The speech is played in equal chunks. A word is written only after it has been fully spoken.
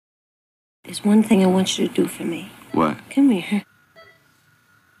There's one thing I want you to do for me. What? Come here.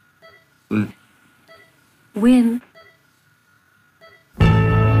 What? Win.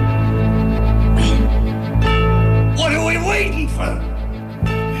 What are we waiting for?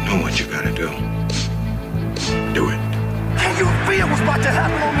 You know what you gotta do. Do it. How you feel what's about to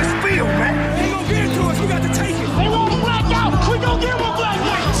happen on this field, man? They gonna get it to us. We got to take it. They won't black out. We gonna give them a black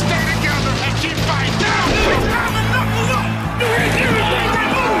out. Stay together and keep fighting down. It's time to knuckle up.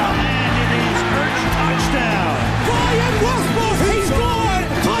 Touchdown. Brian Westbrook, he scored.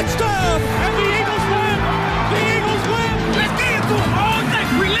 Touchdown. And the Eagles win. The Eagles win. Let's get it to them all night.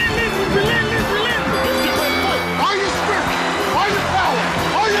 Relentless, relentless, relentless. Are you spirit? Are you power?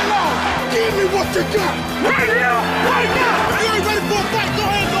 Are you love? Give me what you got. Right here, right now. You ain't ready for a fight? Go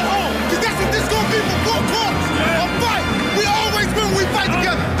ahead and go home. Because that's what this gonna be for 4 quarters. A fight. We always win when we fight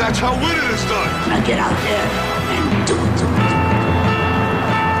together. That's how winning is done. Now get out there and do it.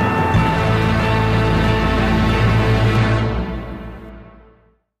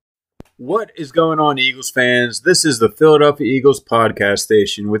 What is going on, Eagles fans? This is the Philadelphia Eagles podcast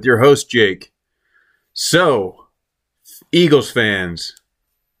station with your host, Jake. So, Eagles fans,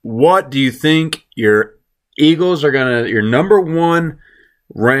 what do you think your Eagles are your number one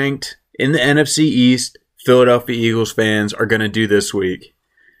ranked in the NFC East Philadelphia Eagles fans are going to do this week?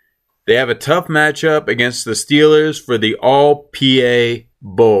 They have a tough matchup against the Steelers for the All-PA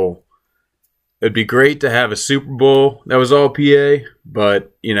Bowl. It'd be great to have a Super Bowl that was all PA,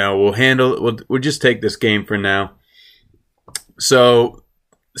 but we'll just take this game for now. So,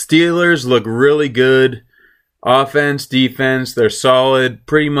 Steelers look really good. Offense, defense, they're solid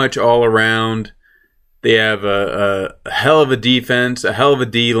pretty much all around. They have a hell of a defense, a hell of a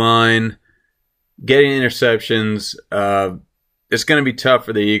D-line, getting interceptions. It's going to be tough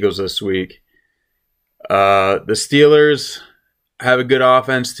for the Eagles this week. The Steelers have a good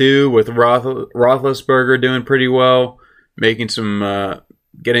offense too, with Roethlisberger doing pretty well, making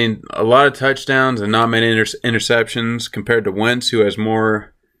getting a lot of touchdowns and not many interceptions compared to Wentz, who has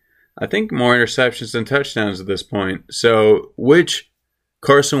more interceptions than touchdowns at this point. So, which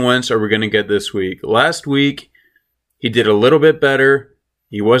Carson Wentz are we going to get this week? Last week, he did a little bit better.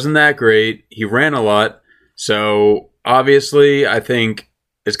 He wasn't that great. He ran a lot. So, obviously, I think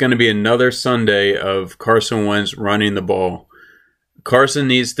it's going to be another Sunday of Carson Wentz running the ball. Carson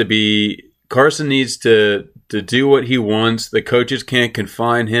needs to do what he wants. The coaches can't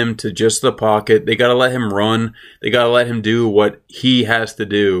confine him to just the pocket. They got to let him run. They got to let him do what he has to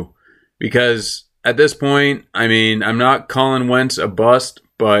do. Because at this point, I'm not calling Wentz a bust,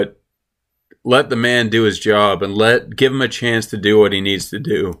 but let the man do his job and give him a chance to do what he needs to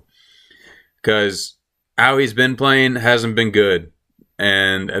do. Because how he's been playing hasn't been good.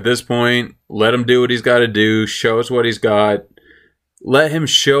 And at this point, let him do what he's got to do. Show us what he's got. Let him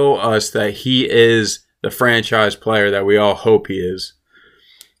show us that he is the franchise player that we all hope he is.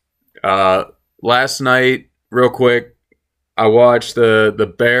 Last night, real quick, I watched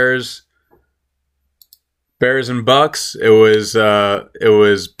the Bears and Bucks. It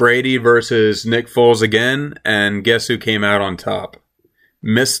was Brady versus Nick Foles again, and guess who came out on top?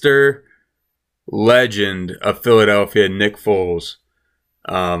 Mr. Legend of Philadelphia, Nick Foles.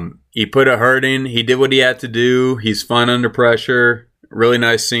 He put a hurting. He did what he had to do. He's fun under pressure. Really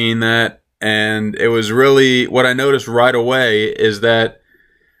nice seeing that. And it was really, what I noticed right away is that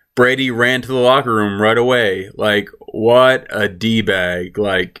Brady ran to the locker room right away. Like, what a D-bag.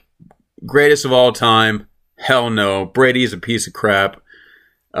 Like, greatest of all time. Hell no. Brady's a piece of crap.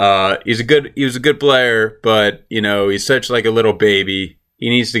 He was a good player, but, he's such like a little baby. He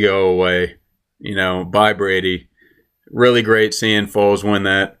needs to go away. Bye Brady. Really great seeing Foles win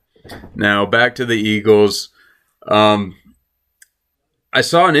that. Now, back to the Eagles. I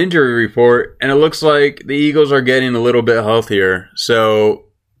saw an injury report, and it looks like the Eagles are getting a little bit healthier. So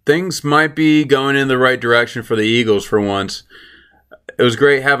things might be going in the right direction for the Eagles for once. It was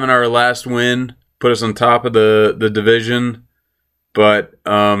great having our last win, put us on top of the division. But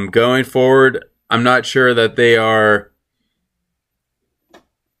going forward, I'm not sure that they are,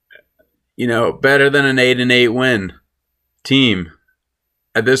 better than an 8-8 win team.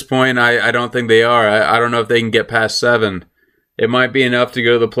 At this point, I don't think they are. I don't know if they can get past 7. It might be enough to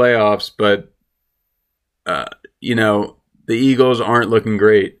go to the playoffs, but, the Eagles aren't looking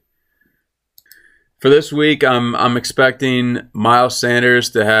great. For this week, I'm expecting Miles Sanders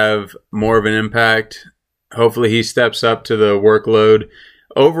to have more of an impact. Hopefully he steps up to the workload.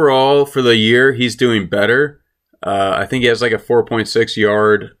 Overall, for the year, he's doing better. I think he has like a 4.6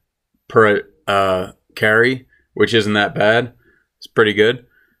 yard per carry, which isn't that bad. It's pretty good.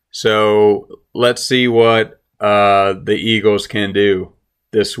 So let's see what the Eagles can do.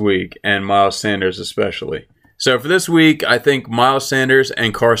 this week, and Miles Sanders especially. So for this week, I think Miles Sanders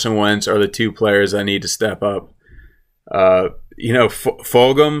and Carson Wentz are the two players I need to step up.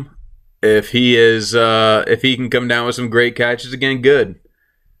 Fulgham, if he can come down with some great catches again, good.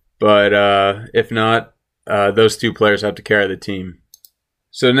 But if not, those two players have to carry the team.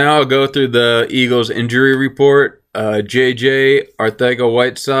 So now I'll go through the Eagles injury report. JJ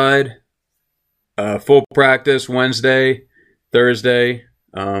Arcega-Whiteside, full practice Wednesday, Thursday.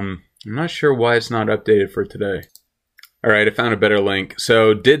 I'm not sure why it's not updated for today. All right, I found a better link.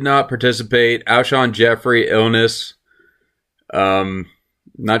 So did not participate. Alshon Jeffrey, illness.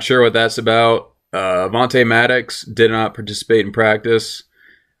 Not sure what that's about. Avonte Maddox did not participate in practice.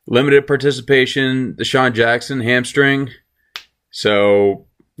 Limited participation, Deshaun Jackson, hamstring. So,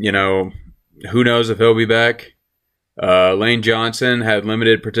 who knows if he'll be back. Lane Johnson had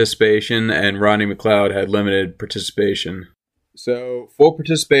limited participation, and Rodney McLeod had limited participation. So, full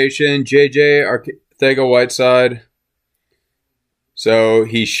participation, JJ Arcega-Whiteside. So,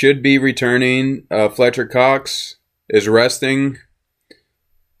 he should be returning. Fletcher Cox is resting.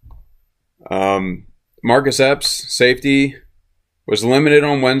 Marcus Epps, safety, was limited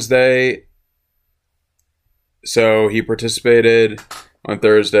on Wednesday. So, he participated on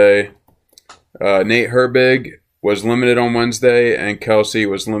Thursday. Nate Herbig was limited on Wednesday, and Kelsey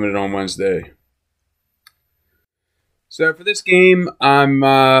was limited on Wednesday. So for this game, I'm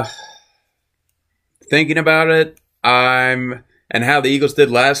thinking about it. And how the Eagles did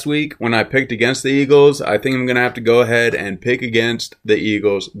last week when I picked against the Eagles. I think I'm going to have to go ahead and pick against the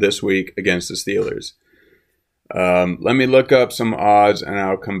Eagles this week against the Steelers. Let me look up some odds, and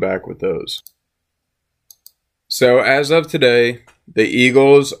I'll come back with those. So as of today, the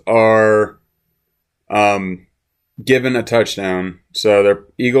Eagles are given a touchdown. So the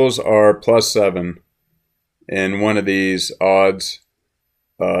Eagles are +7 in one of these odds.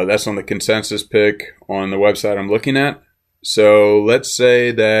 That's on the consensus pick on the website I'm looking at. So let's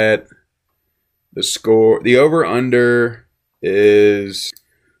say that the over-under is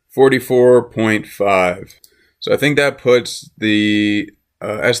 44.5. So I think that puts the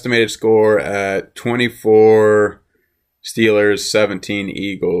estimated score at 24 Steelers, 17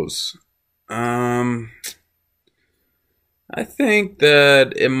 Eagles. I think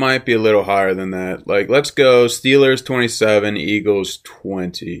that it might be a little higher than that. Let's go Steelers 27, Eagles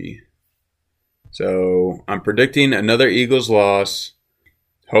 20. So I'm predicting another Eagles loss.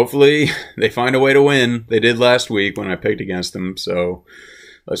 Hopefully they find a way to win. They did last week when I picked against them. So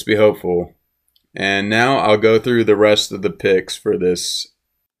let's be hopeful. And now I'll go through the rest of the picks for this.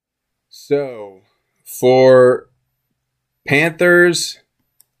 So for Panthers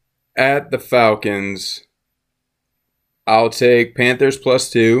at the Falcons, I'll take Panthers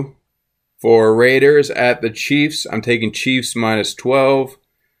 +2. For Raiders at the Chiefs, I'm taking Chiefs -12.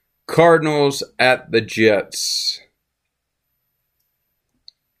 Cardinals at the Jets,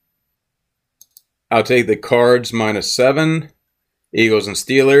 I'll take the Cards -7. Eagles and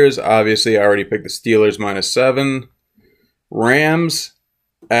Steelers, obviously I already picked the Steelers -7. Rams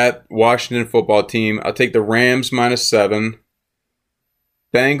at Washington Football Team, I'll take the Rams -7.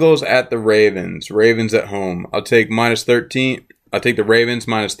 Bengals at the Ravens. Ravens at home. I'll take -13. I'll take the Ravens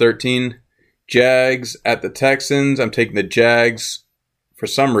 -13. Jags at the Texans. I'm taking the Jags for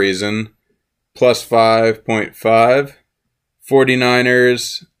some reason +5.5.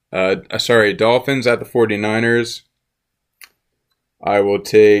 49ers. Dolphins at the 49ers. I will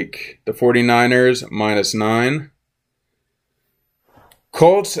take the 49ers -9.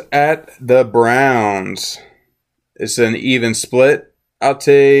 Colts at the Browns. It's an even split. I'll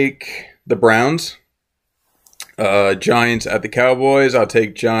take the Browns. Giants at the Cowboys. I'll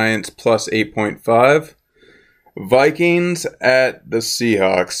take Giants +8.5. Vikings at the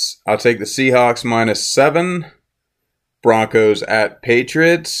Seahawks. I'll take the Seahawks -7. Broncos at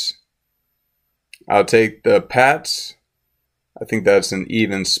Patriots. I'll take the Pats. I think that's an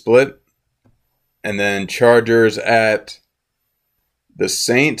even split. And then Chargers at the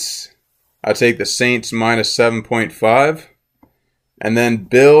Saints. I'll take the Saints -7.5. And then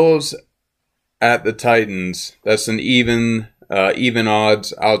Bills at the Titans. That's an even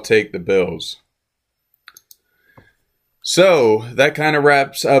odds. I'll take the Bills. So that kind of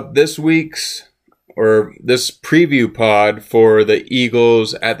wraps up this preview pod for the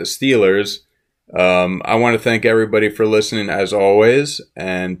Eagles at the Steelers. I want to thank everybody for listening as always,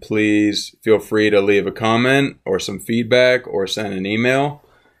 and please feel free to leave a comment or some feedback or send an email.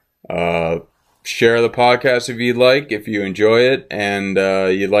 Share the podcast if you'd like, if you enjoy it and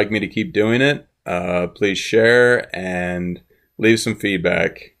you'd like me to keep doing it. Please share and leave some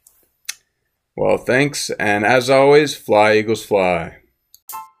feedback. Well, thanks, and as always, fly Eagles fly.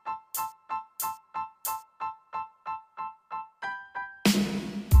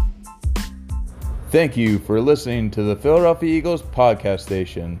 Thank you for listening to the Philadelphia Eagles podcast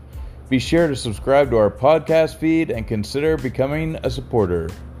station. Be sure to subscribe to our podcast feed and consider becoming a supporter.